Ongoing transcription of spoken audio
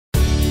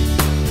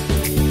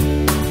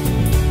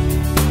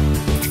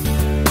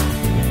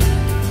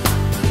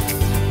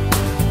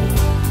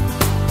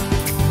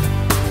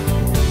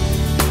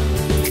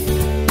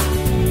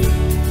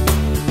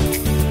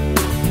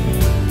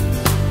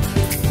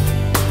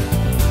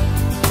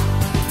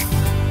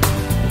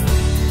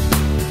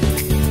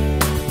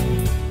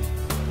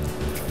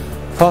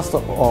First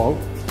of all,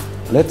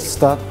 let's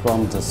start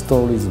from the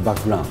story's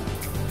background.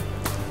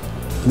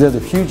 There's a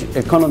huge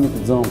economic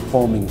zone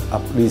forming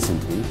up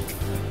recently,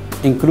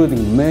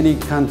 including many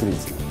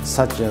countries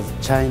such as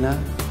China,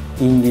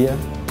 India,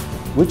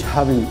 which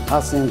having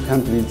ASEAN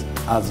countries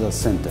as a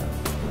center.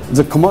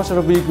 The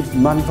commercial vehicles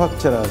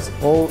manufacturers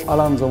all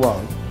around the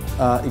world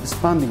are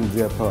expanding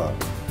their power.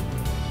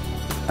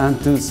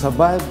 And to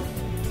survive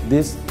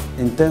this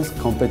intense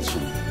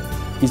competition,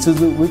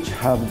 Isuzu, which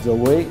have the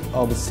way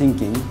of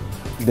thinking,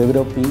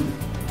 developing,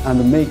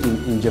 and making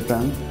in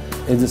Japan,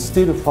 is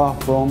still far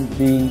from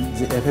being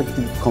the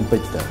effective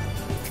competitor.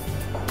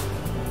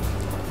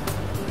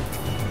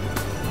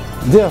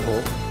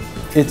 Therefore,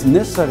 it's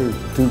necessary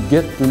to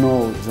get to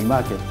know the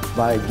market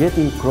by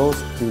getting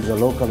close to the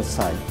local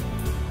site,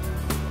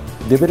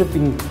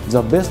 developing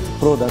the best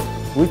product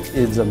which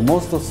is the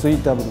most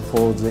suitable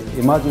for the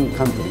emerging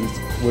countries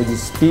with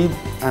speed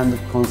and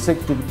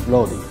consecutive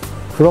loading.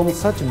 From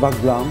such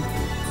background,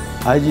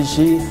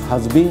 IGC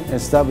has been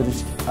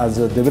established as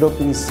a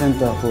developing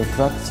center for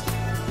trucks,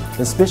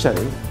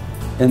 especially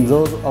in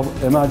those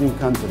of emerging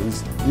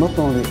countries, not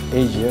only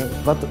Asia,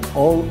 but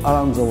all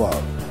around the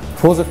world.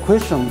 For the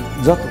question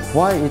that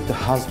why it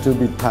has to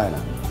be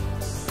Thailand.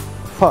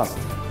 First,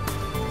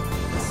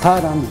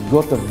 Thailand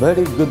got a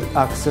very good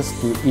access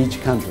to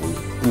each country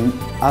in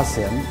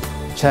ASEAN,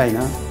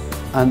 China,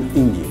 and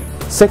India.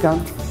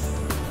 Second,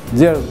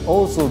 there is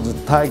also the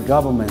Thai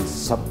government's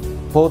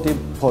supportive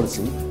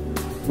policy,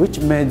 which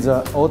made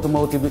the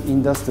automotive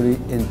industry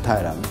in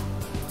Thailand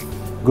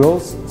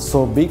growth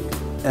so big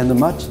and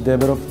much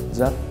developed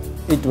that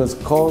it was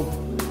called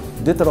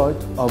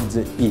Detroit of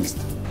the East.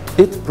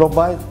 It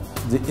provides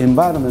the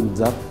environment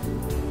that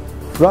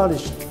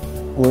flourished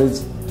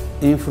with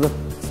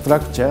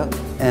infrastructure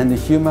and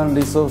human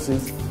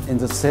resources in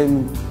the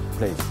same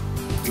place.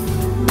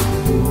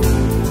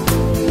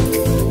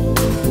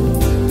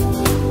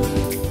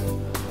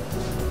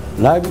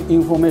 Live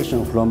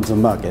information from the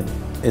market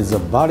is a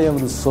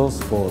valuable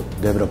source for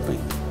developing.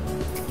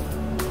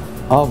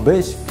 Our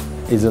basic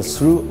is a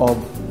through of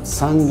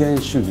Sangen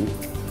Shugi,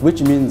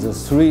 which means the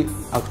three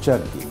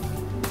actuality.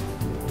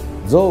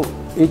 Though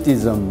it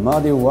is a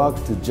muddy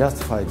work to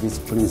justify this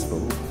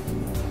principle,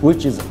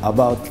 which is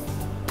about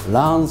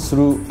learn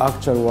through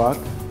actual work,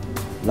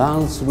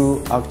 learn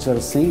through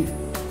actual thing,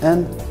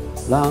 and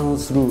learn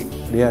through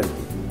reality.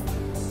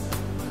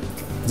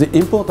 The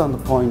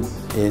important point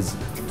is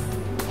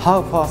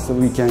how fast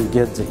we can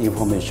get the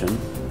information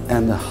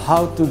and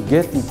how to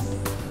get it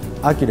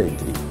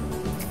accurately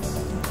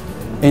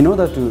in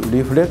order to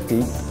reflect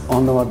it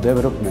on our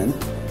development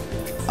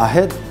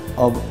ahead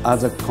of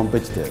other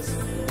competitors.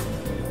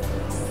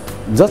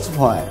 That's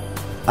why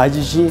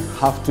IGC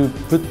have to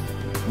put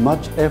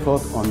much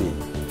effort on it.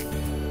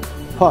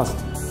 First,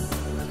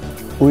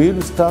 we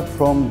will start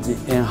from the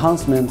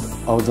enhancement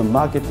of the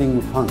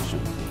marketing function,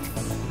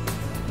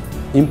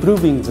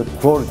 improving the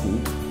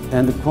quality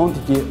and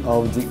quantity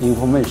of the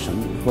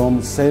information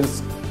from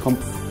sales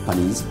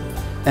companies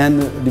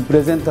and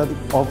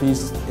representative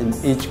office in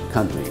each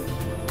country.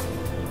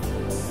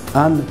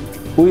 And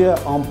we are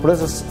on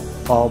process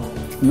of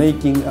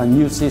making a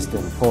new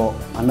system for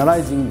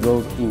analyzing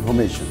those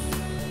information.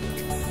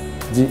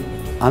 The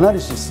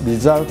analysis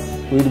result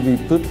will be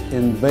put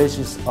in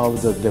basis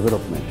of the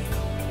development.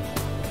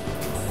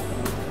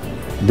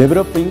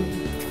 Developing,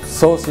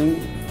 sourcing,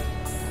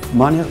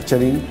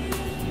 manufacturing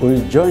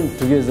will join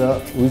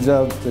together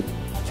without the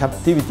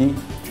captivity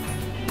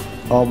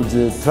of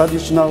the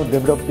traditional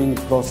developing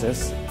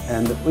process,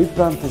 and we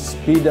plan to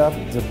speed up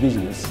the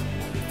business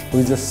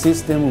with a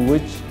system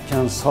which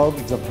can solve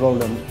the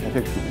problem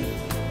effectively.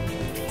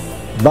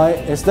 By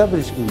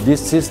establishing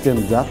this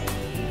system that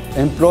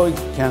employees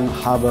can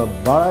have a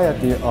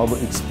variety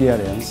of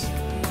experience,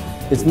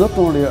 it's not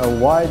only a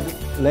wide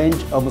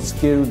range of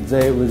skills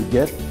they will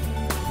get,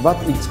 but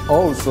it's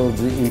also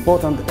the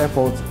important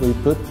efforts we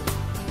put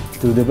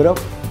to develop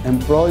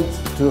employees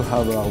to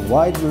have a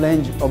wide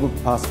range of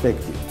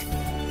perspective.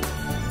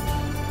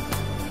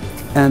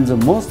 And the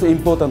most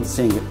important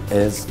thing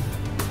is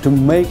to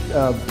make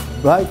a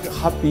bright,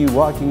 happy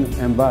working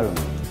environment,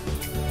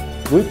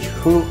 which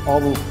full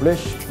of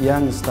fresh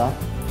young staff,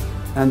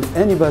 and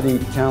anybody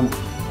can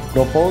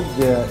propose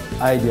their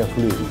idea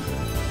freely.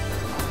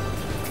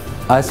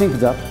 I think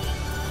that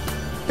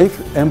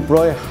if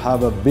employees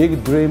have a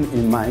big dream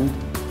in mind,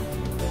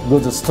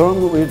 with a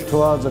strong will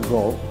towards the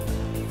goal,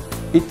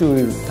 it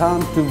will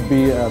turn to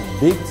be a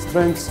big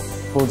strength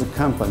for the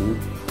company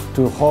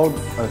to hold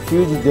a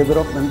huge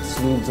development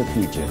through the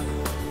future.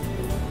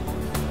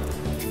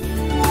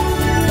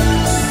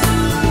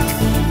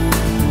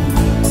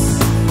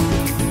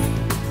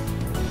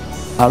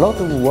 A lot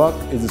of work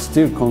is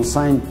still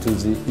consigned to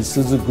the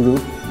Isuzu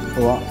Group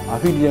or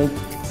affiliate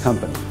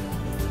company.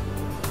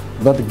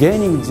 But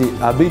gaining the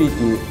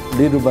ability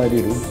little by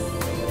little,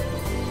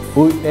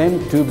 we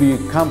aim to be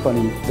a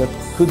company that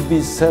could be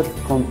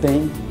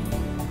self-contained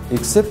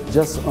except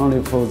just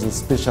only for the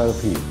special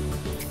field,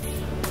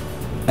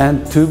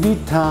 and to be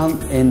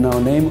turned in the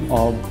name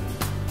of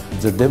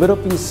the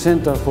developing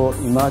center for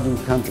emerging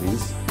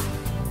countries,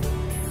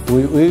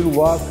 we will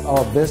work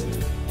our best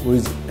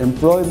with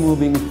employees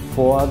moving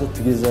forward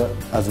together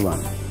as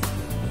one.